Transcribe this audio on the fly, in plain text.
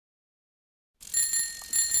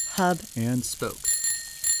hub, and spoke.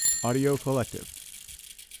 Audio Collective.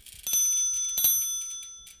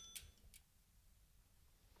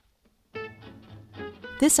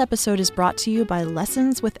 This episode is brought to you by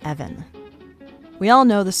Lessons with Evan. We all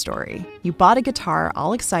know the story. You bought a guitar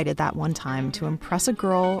all excited that one time to impress a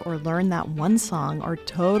girl or learn that one song or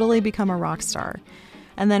totally become a rock star,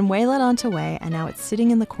 and then wail it on to way, and now it's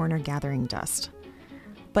sitting in the corner gathering dust.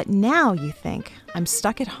 But now you think, I'm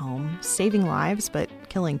stuck at home, saving lives but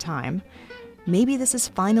killing time. Maybe this is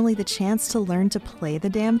finally the chance to learn to play the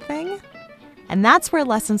damn thing? And that's where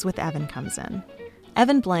Lessons with Evan comes in.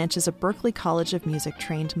 Evan Blanche is a Berklee College of Music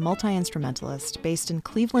trained multi-instrumentalist based in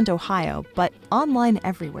Cleveland, Ohio, but online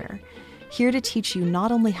everywhere, here to teach you not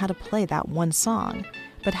only how to play that one song,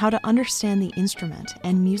 but how to understand the instrument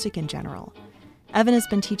and music in general. Evan has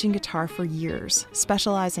been teaching guitar for years,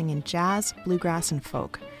 specializing in jazz, bluegrass, and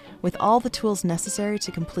folk, with all the tools necessary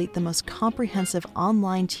to complete the most comprehensive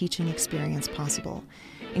online teaching experience possible,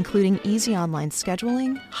 including easy online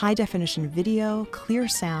scheduling, high-definition video, clear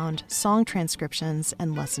sound, song transcriptions,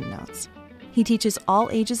 and lesson notes. He teaches all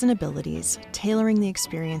ages and abilities, tailoring the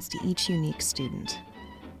experience to each unique student.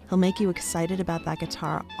 He'll make you excited about that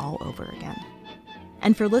guitar all over again.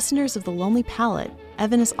 And for listeners of The Lonely Palette,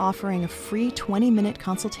 Evan is offering a free 20-minute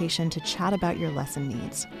consultation to chat about your lesson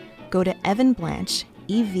needs. Go to Evan Blanche,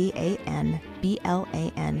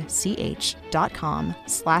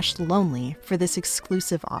 evanblanch.com/lonely for this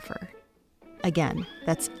exclusive offer. Again,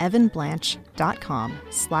 that's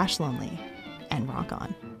evanblanch.com/lonely, and rock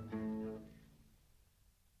on.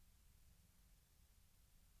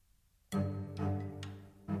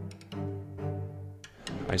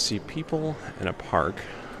 I see people in a park.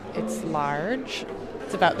 It's large.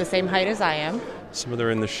 It's about the same height as I am. Some of them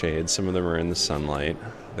are in the shade, some of them are in the sunlight.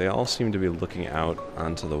 They all seem to be looking out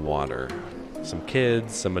onto the water. Some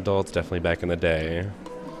kids, some adults, definitely back in the day,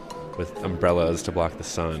 with umbrellas to block the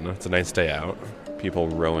sun. It's a nice day out. People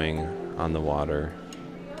rowing on the water.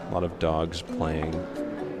 A lot of dogs playing.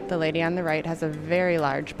 The lady on the right has a very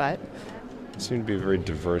large butt. It seems to be a very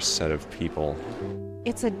diverse set of people.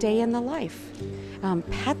 It's a day in the life.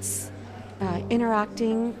 Pets,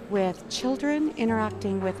 interacting with children,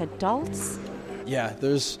 interacting with adults. Yeah,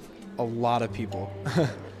 there's a lot of people.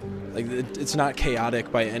 It's not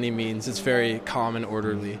chaotic by any means. It's very calm and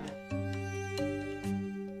orderly.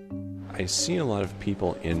 I see a lot of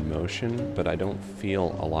people in motion, but I don't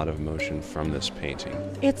feel a lot of motion from this painting.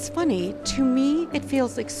 It's funny. To me, it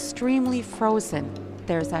feels extremely frozen.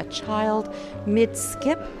 There's a child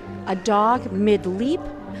mid-skip, a dog mid-leap.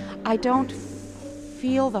 I don't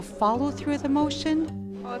feel the follow-through of the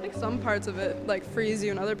motion. I think some parts of it freeze you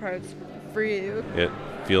and other parts free you. It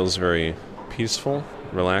feels very peaceful,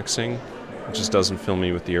 relaxing. It just doesn't fill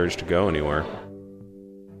me with the urge to go anywhere.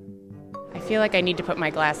 I feel like I need to put my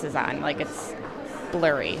glasses on, it's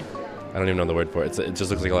blurry. I don't even know the word for it. It just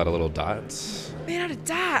looks like a lot of little dots. Made out of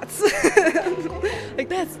dots.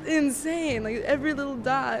 That's insane. Every little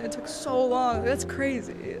dot. It took so long. That's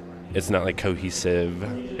crazy. It's not cohesive.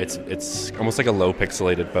 It's almost like a low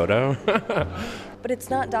pixelated photo. But it's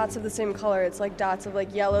not dots of the same color. It's dots of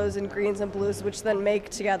yellows and greens and blues, which then make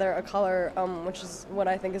together a color, which is what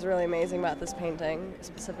I think is really amazing about this painting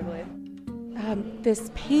specifically.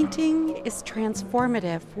 This painting is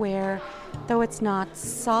transformative where, though it's not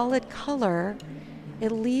solid color,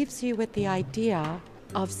 it leaves you with the idea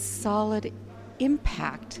of solid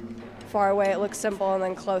impact. Far away it looks simple, and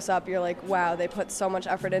then close up you're like, wow, they put so much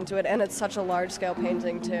effort into it, and it's such a large scale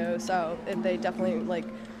painting too, so they definitely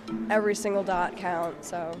every single dot counts.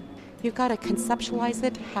 So you've got to conceptualize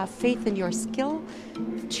it, have faith in your skill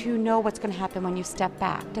to know what's going to happen when you step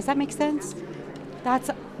back. Does that make sense? That's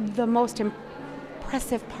the most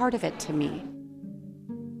impressive part of it to me.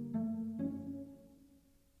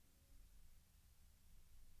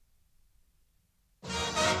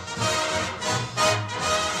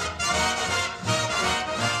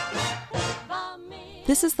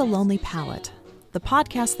 This is The Lonely Palette, the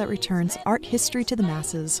podcast that returns art history to the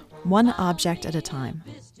masses, one object at a time.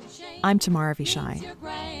 I'm Tamara Vishai.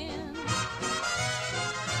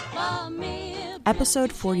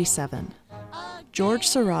 Episode 47, George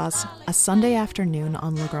Seurat's A Sunday Afternoon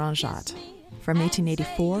on Le Grande Jatte, from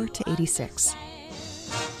 1884 to 86.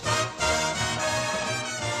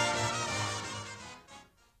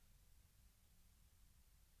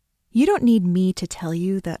 You don't need me to tell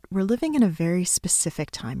you that we're living in a very specific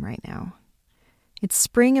time right now. It's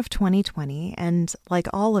spring of 2020, and like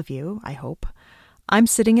all of you, I hope, I'm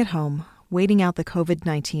sitting at home, waiting out the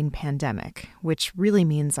COVID-19 pandemic, which really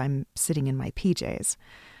means I'm sitting in my PJs.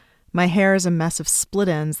 My hair is a mess of split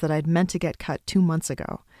ends that I'd meant to get cut 2 months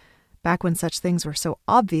ago. back when such things were so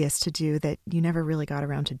obvious to do that you never really got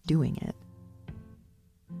around to doing it.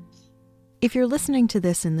 If you're listening to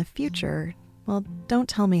this in the future, well, don't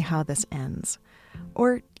tell me how this ends,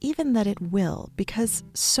 or even that it will, because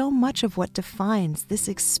so much of what defines this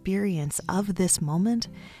experience of this moment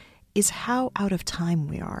is how out of time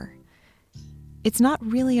we are. It's not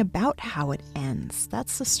really about how it ends.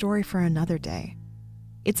 That's the story for another day.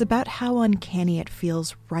 It's about how uncanny it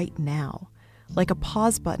feels right now, like a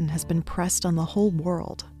pause button has been pressed on the whole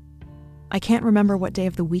world. I can't remember what day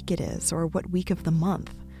of the week it is or what week of the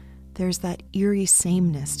month. There's that eerie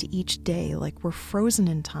sameness to each day, like we're frozen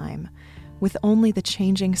in time, with only the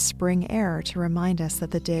changing spring air to remind us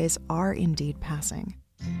that the days are indeed passing.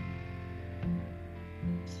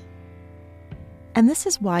 And this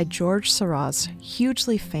is why Georges Seurat's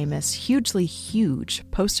hugely famous, hugely huge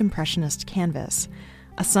post-impressionist canvas,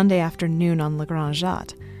 A Sunday Afternoon on La Grande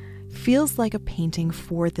Jatte, feels like a painting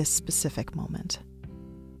for this specific moment.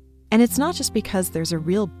 And it's not just because there's a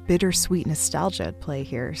real bittersweet nostalgia at play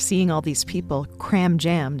here, seeing all these people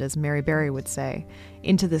cram-jammed, as Mary Berry would say,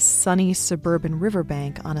 into this sunny suburban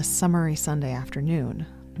riverbank on a summery Sunday afternoon,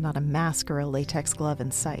 not a mask or a latex glove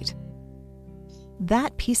in sight.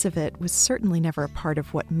 That piece of it was certainly never a part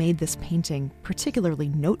of what made this painting particularly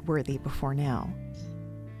noteworthy before now.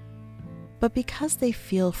 But because they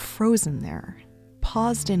feel frozen there,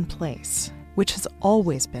 paused in place, which has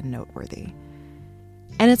always been noteworthy.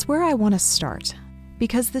 And it's where I want to start,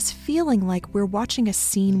 because this feeling like we're watching a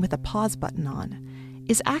scene with a pause button on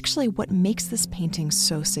is actually what makes this painting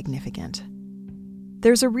so significant.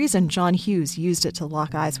 There's a reason John Hughes used it to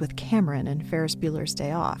lock eyes with Cameron in Ferris Bueller's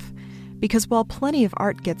Day Off, because while plenty of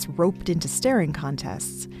art gets roped into staring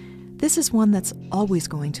contests, this is one that's always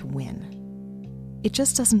going to win. It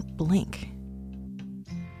just doesn't blink.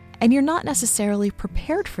 And you're not necessarily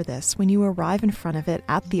prepared for this when you arrive in front of it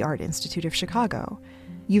at the Art Institute of Chicago.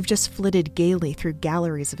 You've just flitted gaily through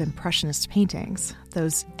galleries of Impressionist paintings,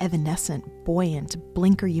 those evanescent, buoyant,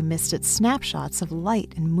 blinker-you-missed-it snapshots of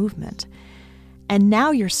light and movement. And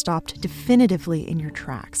now you're stopped definitively in your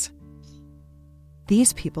tracks.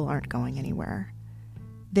 These people aren't going anywhere.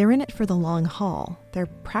 They're in it for the long haul. They're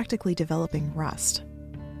practically developing rust.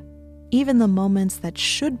 Even the moments that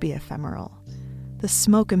should be ephemeral, the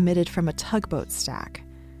smoke emitted from a tugboat stack,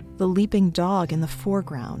 the leaping dog in the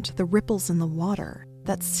foreground, the ripples in the water,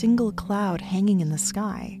 that single cloud hanging in the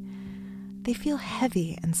sky, they feel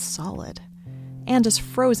heavy and solid, and as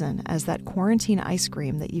frozen as that quarantine ice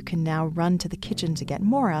cream that you can now run to the kitchen to get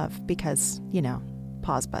more of because,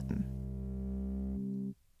 pause button.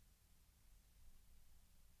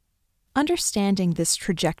 Understanding this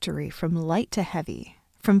trajectory from light to heavy,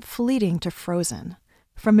 from fleeting to frozen,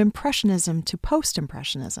 from Impressionism to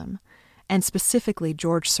Post-Impressionism, and specifically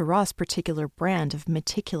Georges Seurat's particular brand of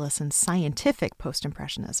meticulous and scientific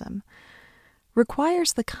Post-Impressionism,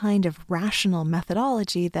 requires the kind of rational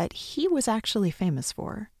methodology that he was actually famous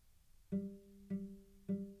for.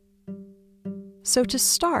 So to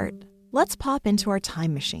start, let's pop into our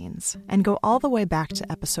time machines and go all the way back to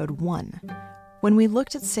episode 1, when we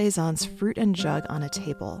looked at Cézanne's Fruit and Jug on a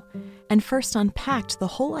Table, and first unpacked the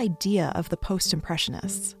whole idea of the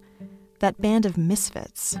Post-Impressionists, that band of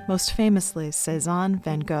misfits, most famously Cézanne,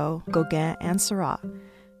 Van Gogh, Gauguin, and Seurat,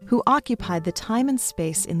 who occupied the time and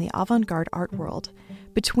space in the avant-garde art world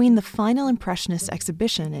between the final Impressionist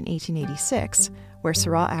exhibition in 1886, where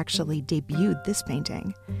Seurat actually debuted this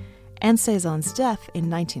painting, and Cézanne's death in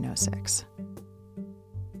 1906.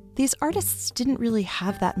 These artists didn't really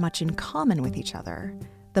have that much in common with each other.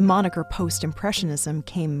 The moniker Post-Impressionism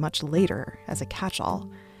came much later as a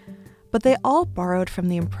catch-all. But they all borrowed from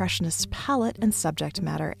the Impressionist palette and subject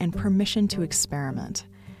matter and permission to experiment.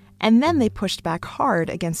 And then they pushed back hard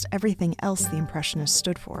against everything else the Impressionists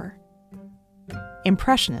stood for.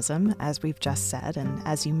 Impressionism, as we've just said, and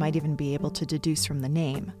as you might even be able to deduce from the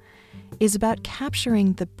name, is about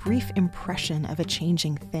capturing the brief impression of a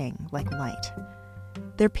changing thing, like light.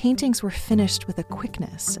 Their paintings were finished with a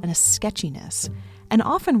quickness and a sketchiness, and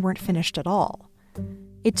often weren't finished at all.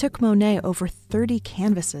 It took Monet over 30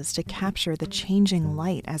 canvases to capture the changing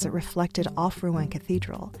light as it reflected off Rouen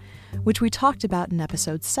Cathedral, which we talked about in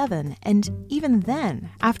episode 7, and even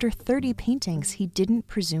then, after 30 paintings, he didn't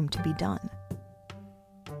presume to be done.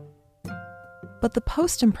 But the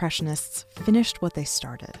Post-Impressionists finished what they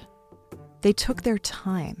started. They took their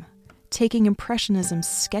time, taking Impressionism's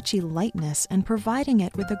sketchy lightness and providing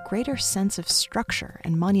it with a greater sense of structure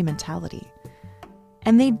and monumentality.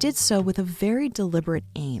 And they did so with a very deliberate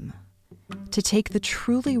aim: to take the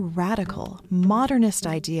truly radical, modernist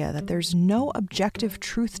idea that there's no objective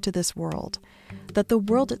truth to this world, that the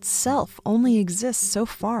world itself only exists so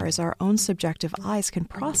far as our own subjective eyes can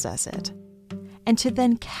process it, and to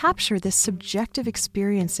then capture this subjective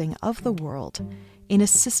experiencing of the world in a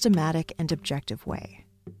systematic and objective way.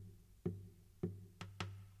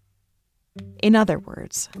 In other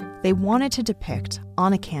words, they wanted to depict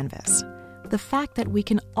on a canvas the fact that we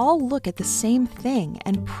can all look at the same thing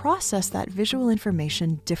and process that visual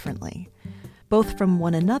information differently, both from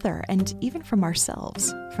one another and even from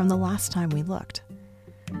ourselves from the last time we looked.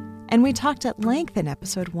 And we talked at length in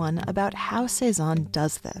episode 1 about how Cezanne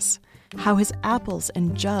does this, how his apples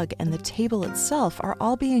and jug and the table itself are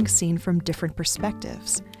all being seen from different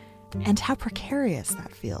perspectives, and how precarious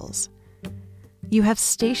that feels. You have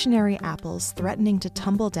stationary apples threatening to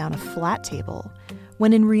tumble down a flat table,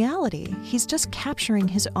 when in reality, he's just capturing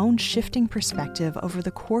his own shifting perspective over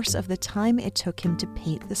the course of the time it took him to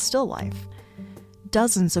paint the still life.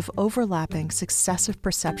 Dozens of overlapping successive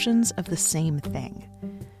perceptions of the same thing.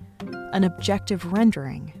 An objective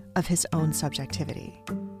rendering of his own subjectivity.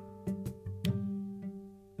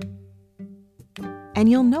 And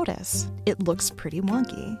you'll notice it looks pretty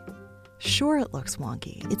wonky. Sure, it looks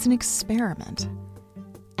wonky. It's an experiment.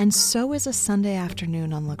 And so is a Sunday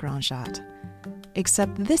afternoon on La Grande Jatte.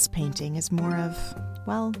 Except this painting is more of,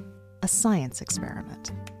 well, a science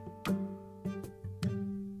experiment.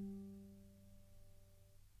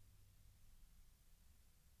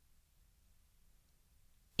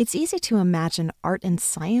 It's easy to imagine art and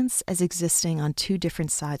science as existing on two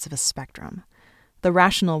different sides of a spectrum. The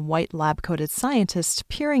rational white lab-coated scientist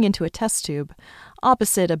peering into a test tube,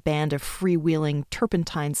 opposite a band of freewheeling,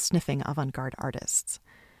 turpentine-sniffing avant-garde artists.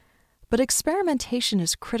 But experimentation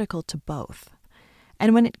is critical to both.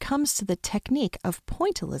 And when it comes to the technique of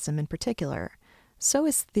pointillism in particular, so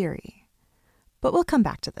is theory. But we'll come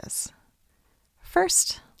back to this.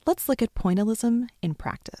 First, let's look at pointillism in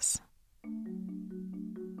practice.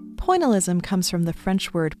 Pointillism comes from the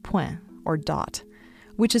French word point, or dot,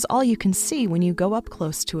 which is all you can see when you go up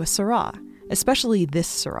close to a Seurat, especially this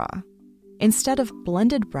Seurat. Instead of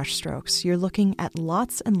blended brushstrokes, you're looking at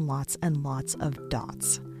lots and lots and lots of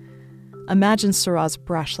dots. Imagine Seurat's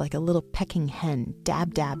brush like a little pecking hen,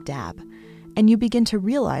 dab, dab, dab, and you begin to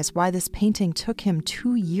realize why this painting took him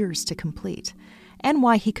 2 years to complete, and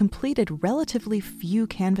why he completed relatively few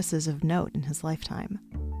canvases of note in his lifetime.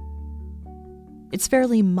 It's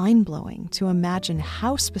fairly mind-blowing to imagine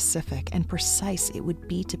how specific and precise it would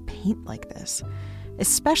be to paint like this,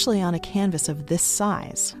 especially on a canvas of this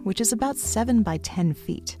size, which is about 7 by 10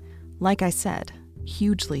 feet. Like I said,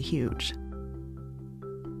 hugely huge.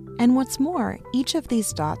 And what's more, each of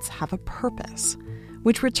these dots have a purpose,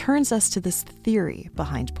 which returns us to this theory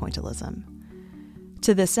behind pointillism.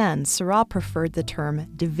 To this end, Seurat preferred the term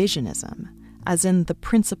divisionism, as in the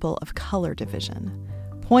principle of color division.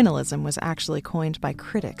 Pointillism was actually coined by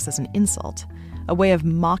critics as an insult, a way of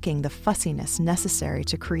mocking the fussiness necessary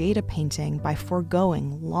to create a painting by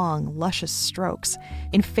foregoing long, luscious strokes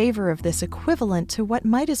in favor of this equivalent to what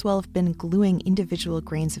might as well have been gluing individual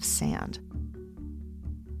grains of sand.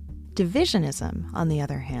 Divisionism, on the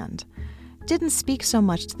other hand, didn't speak so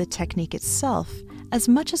much to the technique itself as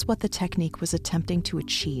much as what the technique was attempting to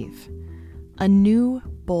achieve. A new,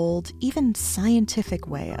 bold, even scientific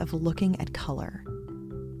way of looking at color.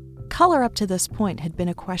 Color up to this point had been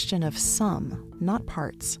a question of sum, not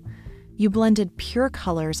parts. You blended pure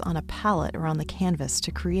colors on a palette or on the canvas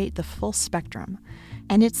to create the full spectrum,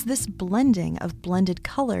 and it's this blending of blended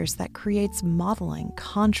colors that creates modeling,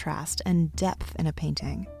 contrast, and depth in a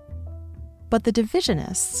painting. But the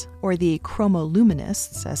divisionists, or the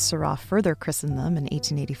chromoluminists, as Seurat further christened them in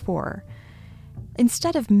 1884,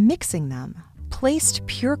 instead of mixing them, placed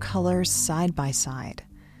pure colors side by side.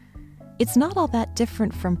 It's not all that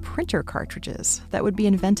different from printer cartridges that would be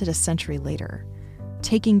invented a century later,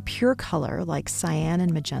 taking pure color like cyan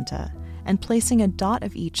and magenta and placing a dot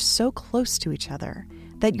of each so close to each other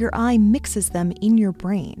that your eye mixes them in your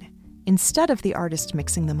brain, instead of the artist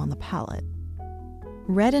mixing them on the palette.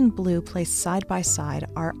 Red and blue placed side by side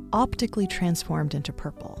are optically transformed into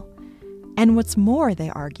purple. And what's more, they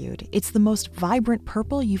argued, it's the most vibrant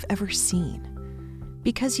purple you've ever seen.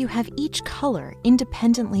 Because you have each color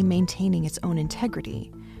independently maintaining its own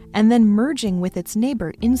integrity, and then merging with its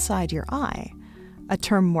neighbor inside your eye, a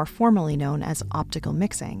term more formally known as optical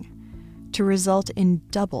mixing, to result in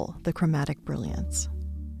double the chromatic brilliance.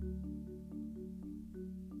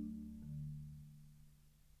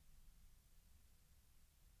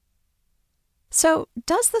 So,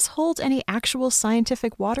 does this hold any actual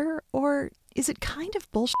scientific water, or is it kind of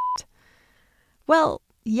bullshit? Well,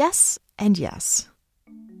 yes and yes.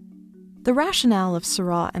 The rationale of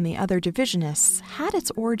Seurat and the other divisionists had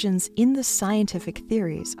its origins in the scientific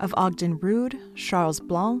theories of Ogden Rood, Charles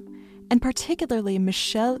Blanc, and particularly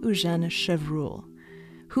Michel Eugène Chevreul,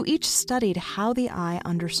 who each studied how the eye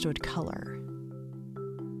understood color.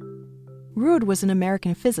 Rood was an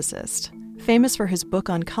American physicist, famous for his book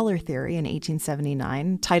on color theory in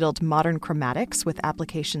 1879, titled Modern Chromatics with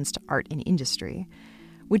Applications to Art and Industry,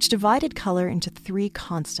 which divided color into 3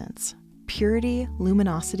 constants: purity,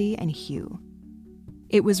 luminosity, and hue.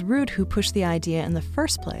 It was Rood who pushed the idea in the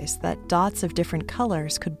first place that dots of different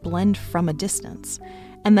colors could blend from a distance,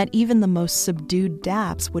 and that even the most subdued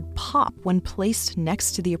dabs would pop when placed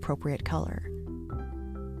next to the appropriate color.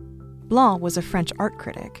 Blanc was a French art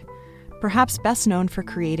critic, perhaps best known for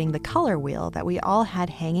creating the color wheel that we all had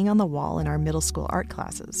hanging on the wall in our middle school art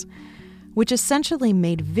classes, which essentially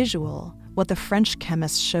made visual what the French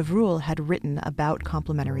chemist Chevreul had written about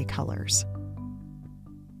complementary colors.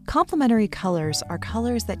 Complementary colors are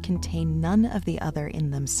colors that contain none of the other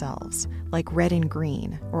in themselves, like red and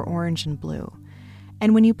green or orange and blue.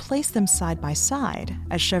 And when you place them side by side,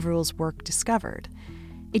 as Chevreul's work discovered,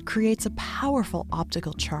 it creates a powerful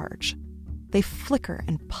optical charge. They flicker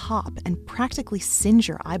and pop and practically singe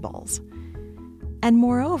your eyeballs. And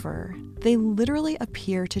moreover, they literally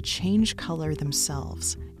appear to change color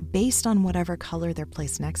themselves, based on whatever color they're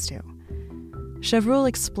placed next to. Chevreul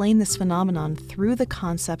explained this phenomenon through the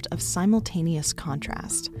concept of simultaneous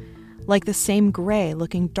contrast, like the same gray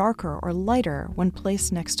looking darker or lighter when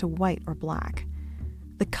placed next to white or black.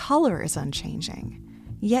 The color is unchanging,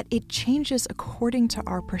 yet it changes according to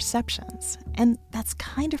our perceptions, and that's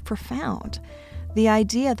kind of profound. The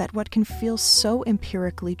idea that what can feel so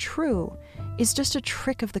empirically true is just a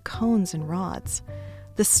trick of the cones and rods,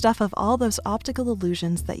 the stuff of all those optical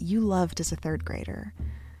illusions that you loved as a third grader,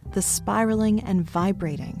 the spiraling and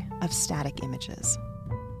vibrating of static images.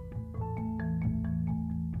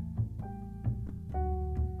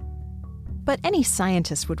 But any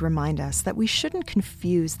scientist would remind us that we shouldn't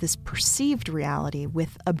confuse this perceived reality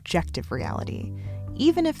with objective reality,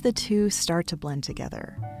 even if the two start to blend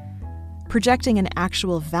together. Projecting an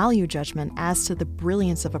actual value judgment as to the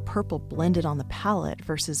brilliance of a purple blended on the palette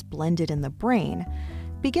versus blended in the brain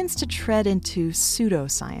begins to tread into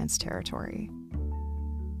pseudoscience territory.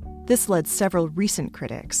 This led several recent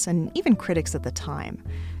critics, and even critics at the time,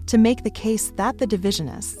 to make the case that the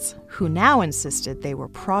divisionists, who now insisted they were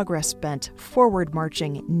progress-bent,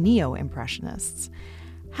 forward-marching neo-impressionists,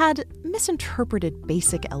 had misinterpreted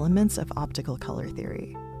basic elements of optical color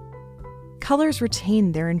theory. Colors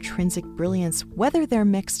retain their intrinsic brilliance whether they're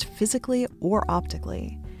mixed physically or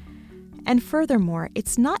optically. And furthermore,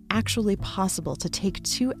 it's not actually possible to take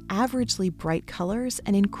 2 averagely bright colors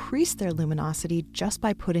and increase their luminosity just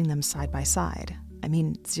by putting them side by side. I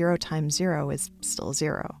mean, 0 times 0 is still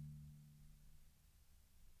 0.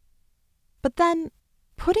 But then,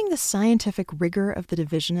 putting the scientific rigor of the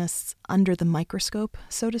divisionists under the microscope,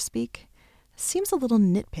 so to speak, seems a little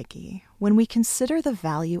nitpicky when we consider the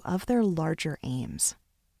value of their larger aims.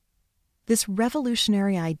 This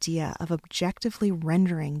revolutionary idea of objectively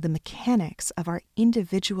rendering the mechanics of our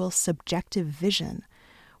individual subjective vision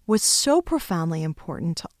was so profoundly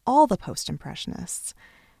important to all the post-impressionists,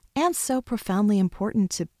 and so profoundly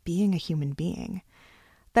important to being a human being,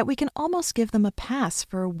 that we can almost give them a pass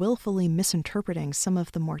for willfully misinterpreting some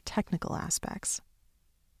of the more technical aspects.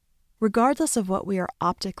 Regardless of what we are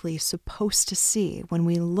optically supposed to see when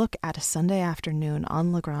we look at a Sunday afternoon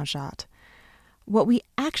on La Grande Jatte, what we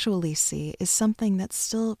actually see is something that's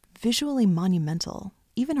still visually monumental,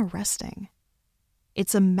 even arresting.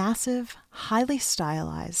 It's a massive, highly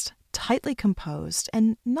stylized, tightly composed,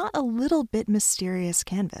 and not a little bit mysterious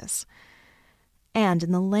canvas. And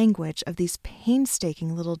in the language of these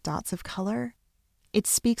painstaking little dots of color, it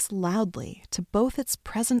speaks loudly to both its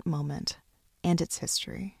present moment and its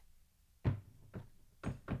history.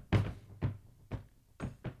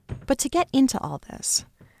 But to get into all this,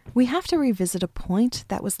 we have to revisit a point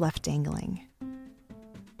that was left dangling.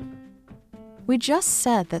 We just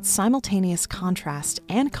said that simultaneous contrast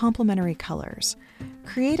and complementary colors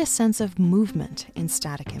create a sense of movement in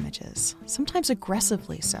static images, sometimes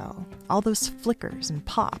aggressively so, all those flickers and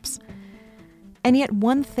pops. And yet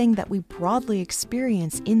one thing that we broadly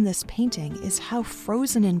experience in this painting is how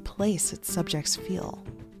frozen in place its subjects feel.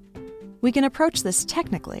 We can approach this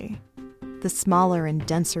technically. The smaller and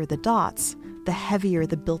denser the dots, the heavier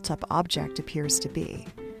the built-up object appears to be.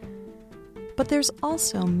 But there's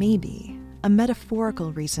also, maybe, a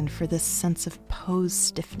metaphorical reason for this sense of posed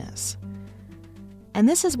stiffness. And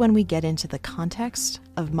this is when we get into the context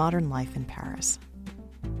of modern life in Paris.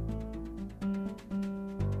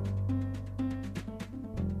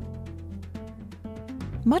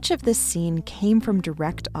 much of this scene came from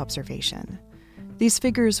direct observation. These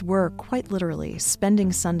figures were, quite literally,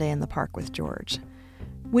 spending Sunday in the park with George,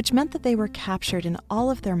 which meant that they were captured in all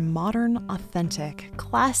of their modern, authentic,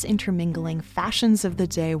 class-intermingling fashions of the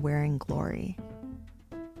day wearing glory.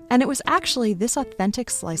 And it was actually this authentic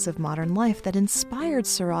slice of modern life that inspired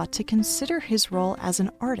Seurat to consider his role as an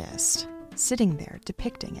artist, sitting there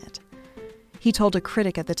depicting it. He told a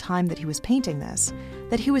critic at the time that he was painting this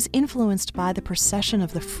that he was influenced by the procession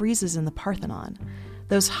of the friezes in the Parthenon,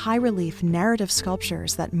 those high-relief narrative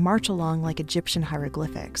sculptures that march along like Egyptian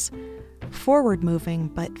hieroglyphics, forward-moving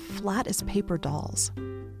but flat as paper dolls.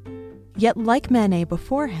 Yet, like Manet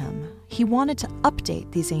before him, he wanted to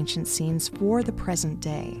update these ancient scenes for the present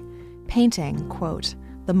day, painting, quote,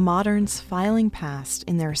 the moderns filing past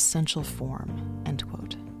in their essential form, end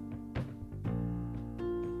quote.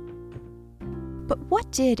 But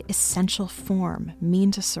what did essential form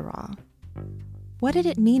mean to Seurat? What did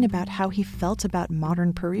it mean about how he felt about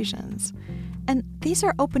modern Parisians? And these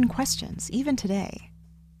are open questions, even today.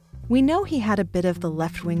 We know he had a bit of the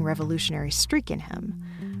left-wing revolutionary streak in him,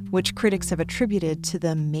 which critics have attributed to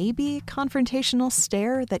the maybe confrontational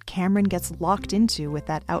stare that Cameron gets locked into with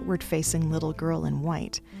that outward-facing little girl in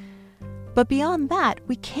white. But beyond that,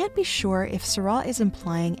 we can't be sure if Seurat is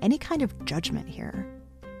implying any kind of judgment here.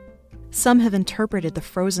 Some have interpreted the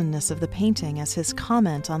frozenness of the painting as his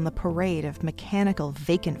comment on the parade of mechanical,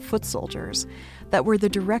 vacant foot soldiers that were the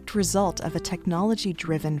direct result of a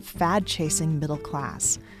technology-driven, fad-chasing middle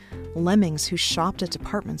class, lemmings who shopped at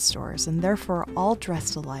department stores and therefore all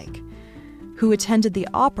dressed alike, who attended the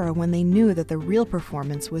opera when they knew that the real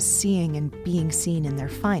performance was seeing and being seen in their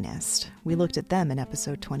finest. We looked at them in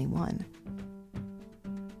episode 21.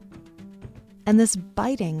 And this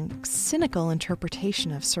biting, cynical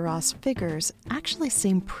interpretation of Seurat's figures actually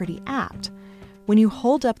seemed pretty apt when you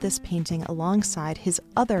hold up this painting alongside his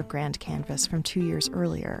other grand canvas from 2 years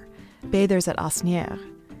earlier, Bathers at Asnières,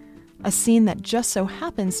 a scene that just so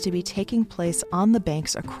happens to be taking place on the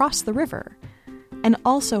banks across the river, and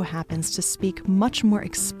also happens to speak much more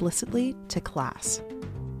explicitly to class.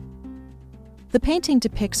 The painting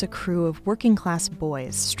depicts a crew of working-class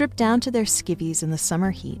boys stripped down to their skivvies in the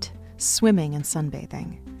summer heat, swimming and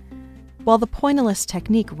sunbathing. While the pointillist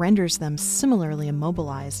technique renders them similarly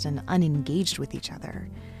immobilized and unengaged with each other,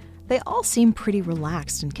 they all seem pretty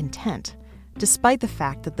relaxed and content, despite the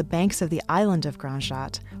fact that the banks of the island of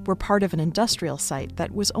Grande were part of an industrial site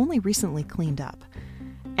that was only recently cleaned up,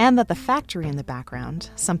 and that the factory in the background,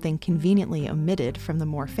 something conveniently omitted from the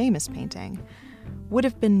more famous painting, would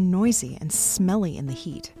have been noisy and smelly in the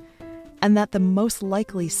heat, and that the most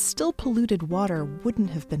likely still polluted water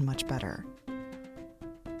wouldn't have been much better.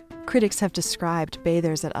 Critics have described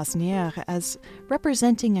Bathers at Asnières as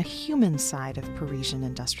representing a human side of Parisian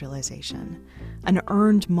industrialization, an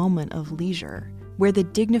earned moment of leisure where the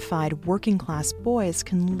dignified working-class boys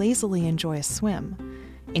can lazily enjoy a swim,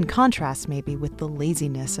 in contrast maybe with the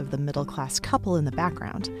laziness of the middle-class couple in the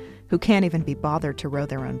background, who can't even be bothered to row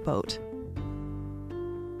their own boat.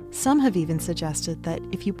 Some have even suggested that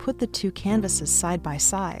if you put the two canvases side by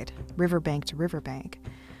side, riverbank to riverbank,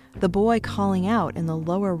 the boy calling out in the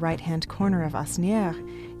lower right-hand corner of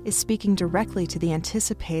Asnières is speaking directly to the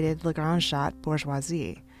anticipated La Grande Jatte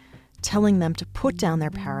bourgeoisie, telling them to put down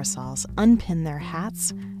their parasols, unpin their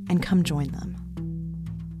hats, and come join them.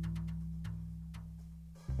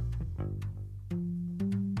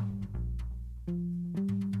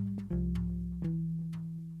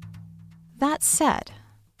 That said,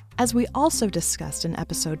 as we also discussed in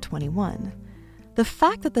episode 21, the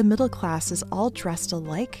fact that the middle class is all dressed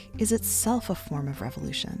alike is itself a form of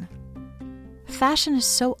revolution. Fashion is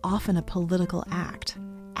so often a political act,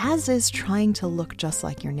 as is trying to look just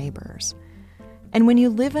like your neighbors. And when you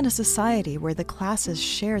live in a society where the classes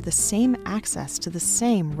share the same access to the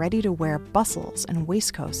same ready-to-wear bustles and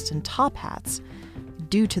waistcoats and top hats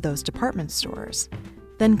due to those department stores,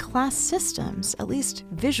 then class systems, at least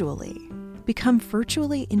visually, become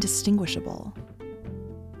virtually indistinguishable.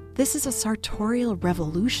 This is a sartorial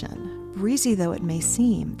revolution, breezy though it may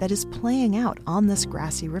seem, that is playing out on this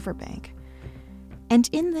grassy riverbank. And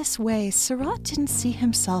in this way, Seurat didn't see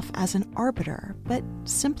himself as an arbiter, but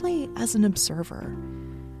simply as an observer,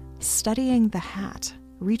 studying the hat,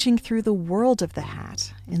 reaching through the world of the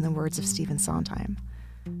hat, in the words of Stephen Sondheim,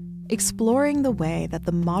 exploring the way that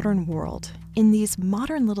the modern world, in these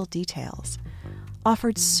modern little details,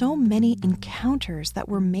 offered so many encounters that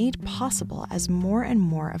were made possible as more and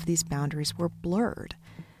more of these boundaries were blurred.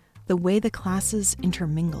 The way the classes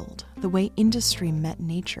intermingled, the way industry met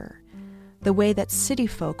nature, the way that city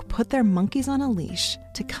folk put their monkeys on a leash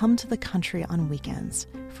to come to the country on weekends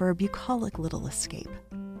for a bucolic little escape.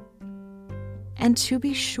 And to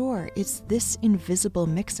be sure, it's this invisible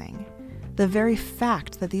mixing, the very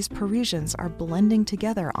fact that these Parisians are blending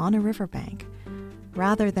together on a riverbank,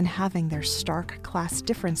 rather than having their stark class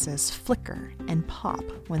differences flicker and pop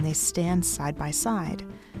when they stand side by side,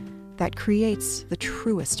 that creates the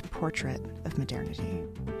truest portrait of modernity.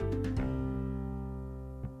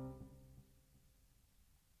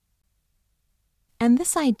 And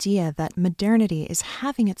this idea that modernity is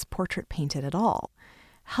having its portrait painted at all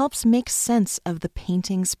helps make sense of the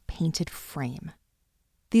painting's painted frame.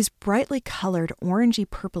 These brightly colored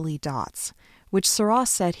orangey-purpley dots, which Seurat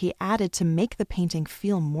said he added to make the painting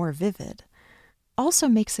feel more vivid, also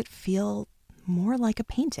makes it feel more like a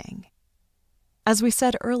painting. As we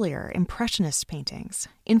said earlier, Impressionist paintings,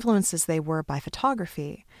 influenced as they were by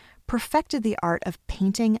photography, perfected the art of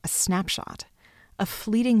painting a snapshot, a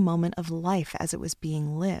fleeting moment of life as it was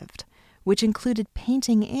being lived, which included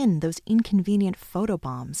painting in those inconvenient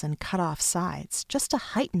photobombs and cut-off sides just to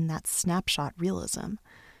heighten that snapshot realism.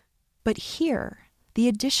 But here, the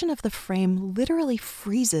addition of the frame literally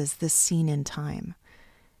freezes this scene in time.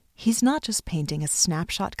 He's not just painting a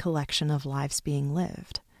snapshot collection of lives being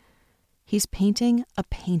lived. He's painting a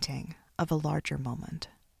painting of a larger moment.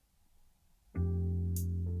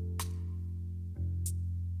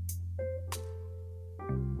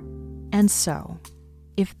 And so,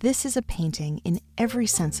 if this is a painting in every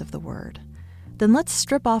sense of the word, then let's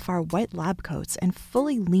strip off our white lab coats and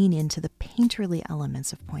fully lean into the painterly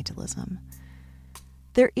elements of pointillism.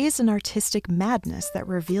 There is an artistic madness that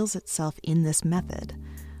reveals itself in this method,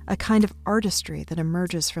 a kind of artistry that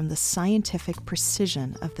emerges from the scientific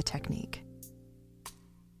precision of the technique.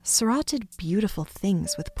 Seurat did beautiful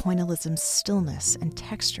things with pointillism's stillness and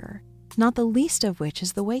texture, not the least of which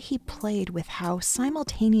is the way he played with how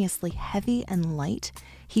simultaneously heavy and light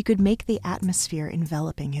he could make the atmosphere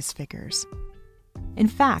enveloping his figures. In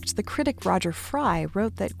fact, the critic Roger Fry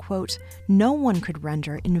wrote that, quote, "No one could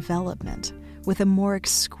render envelopment with a more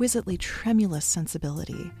exquisitely tremulous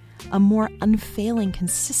sensibility, a more unfailing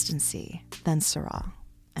consistency than Seurat,"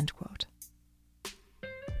 end quote.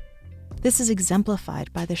 This is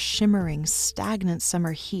exemplified by the shimmering, stagnant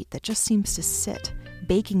summer heat that just seems to sit,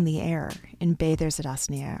 baking the air in Baie des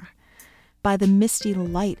Asnières, by the misty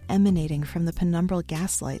light emanating from the penumbral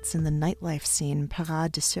gaslights in the nightlife scene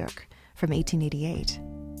Parade de Cirque from 1888.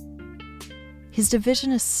 His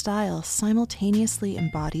divisionist style simultaneously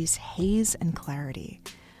embodies haze and clarity,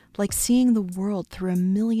 like seeing the world through a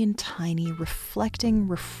million tiny, reflecting,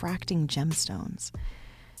 refracting gemstones,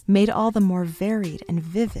 made all the more varied and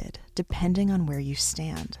vivid depending on where you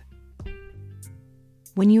stand.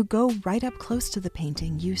 When you go right up close to the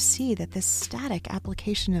painting, you see that this static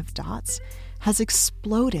application of dots has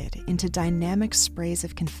exploded into dynamic sprays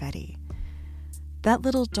of confetti. That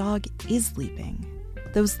little dog is leaping.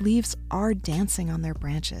 Those leaves are dancing on their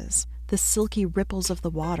branches. The silky ripples of the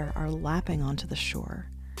water are lapping onto the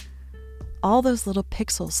shore. All those little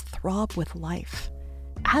pixels throb with life,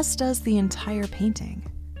 as does the entire painting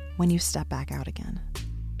when you step back out again.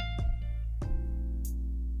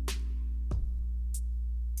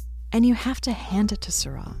 And you have to hand it to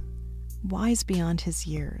Seurat, wise beyond his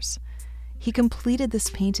years. He completed this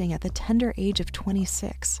painting at the tender age of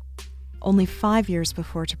 26, only 5 years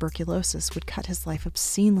before tuberculosis would cut his life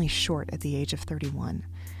obscenely short at the age of 31,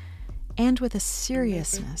 and with a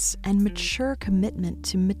seriousness and mature commitment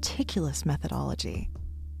to meticulous methodology.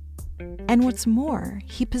 And what's more,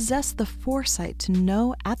 he possessed the foresight to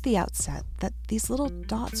know at the outset that these little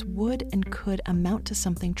dots would and could amount to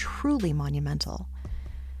something truly monumental.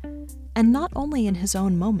 And not only in his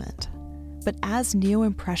own moment, but as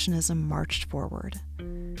Neo-Impressionism marched forward.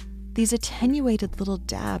 These attenuated little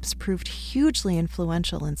dabs proved hugely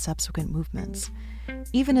influential in subsequent movements,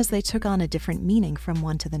 even as they took on a different meaning from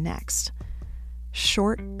one to the next.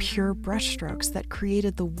 Short, pure brushstrokes that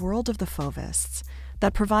created the world of the Fauvists,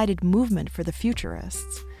 that provided movement for the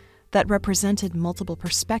Futurists, that represented multiple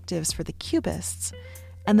perspectives for the Cubists,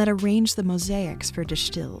 and that arranged the mosaics for De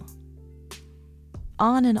Stijl.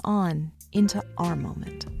 On and on into our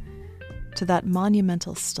moment, to that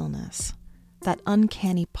monumental stillness, that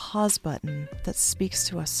uncanny pause button that speaks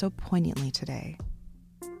to us so poignantly today.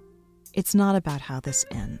 It's not about how this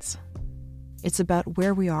ends. It's about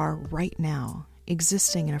where we are right now,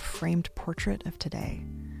 existing in a framed portrait of today.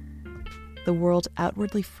 The world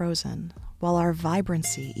outwardly frozen, while our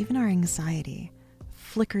vibrancy, even our anxiety,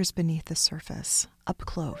 flickers beneath the surface, up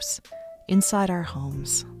close, inside our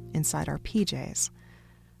homes, inside our PJs,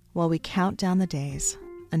 while we count down the days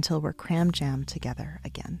until we're cram-jammed together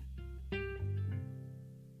again.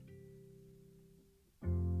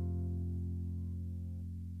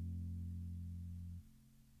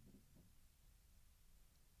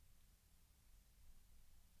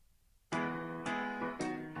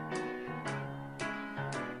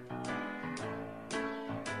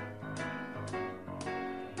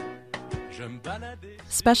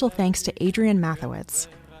 Special thanks to Adrian Mathowitz,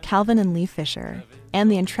 Calvin and Lee Fisher,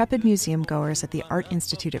 and the intrepid museum goers at the Art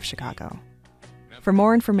Institute of Chicago. For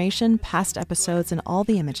more information, past episodes, and all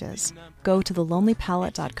the images, go to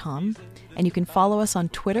thelonelypalette.com, and you can follow us on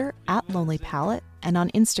Twitter @LonelyPalette and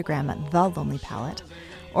on Instagram @TheLonelyPalette,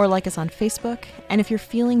 or like us on Facebook. And if you're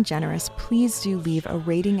feeling generous, please do leave a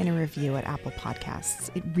rating and a review at Apple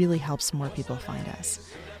Podcasts. It really helps more people find us.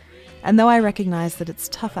 And though I recognize that it's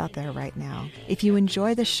tough out there right now, if you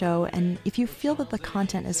enjoy the show and if you feel that the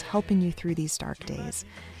content is helping you through these dark days,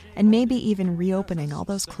 and maybe even reopening all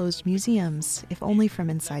those closed museums, if only from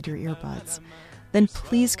inside your earbuds, then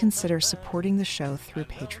please consider supporting the show through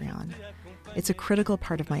Patreon. It's a critical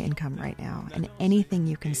part of my income right now, and anything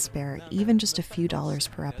you can spare, even just a few dollars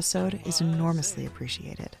per episode, is enormously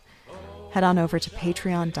appreciated. Head on over to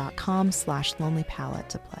patreon.com/lonelypalette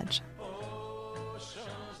to pledge.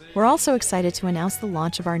 We're also excited to announce the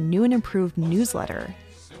launch of our new and improved newsletter.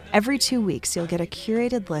 Every 2 weeks, you'll get a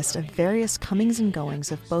curated list of various comings and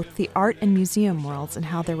goings of both the art and museum worlds and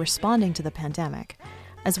how they're responding to the pandemic,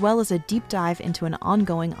 as well as a deep dive into an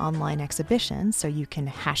ongoing online exhibition so you can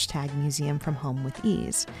hashtag museum from home with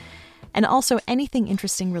ease, and also anything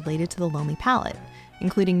interesting related to the Lonely Palette,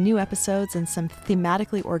 including new episodes and some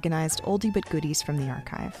thematically organized oldie but goodies from the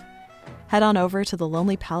archive. Head on over to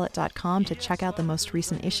thelonelypalette.com to check out the most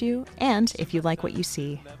recent issue, and, if you like what you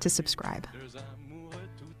see, to subscribe.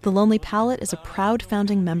 The Lonely Palette is a proud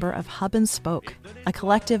founding member of Hub and Spoke, a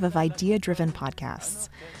collective of idea-driven podcasts.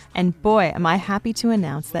 And boy, am I happy to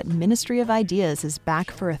announce that Ministry of Ideas is back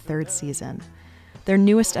for a 3rd season. Their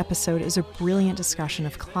newest episode is a brilliant discussion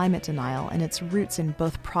of climate denial and its roots in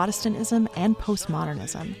both Protestantism and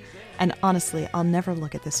postmodernism. And honestly, I'll never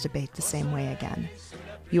look at this debate the same way again.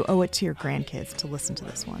 You owe it to your grandkids to listen to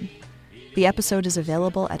this one. The episode is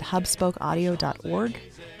available at hubspokeaudio.org,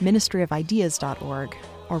 ministryofideas.org,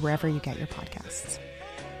 or wherever you get your podcasts.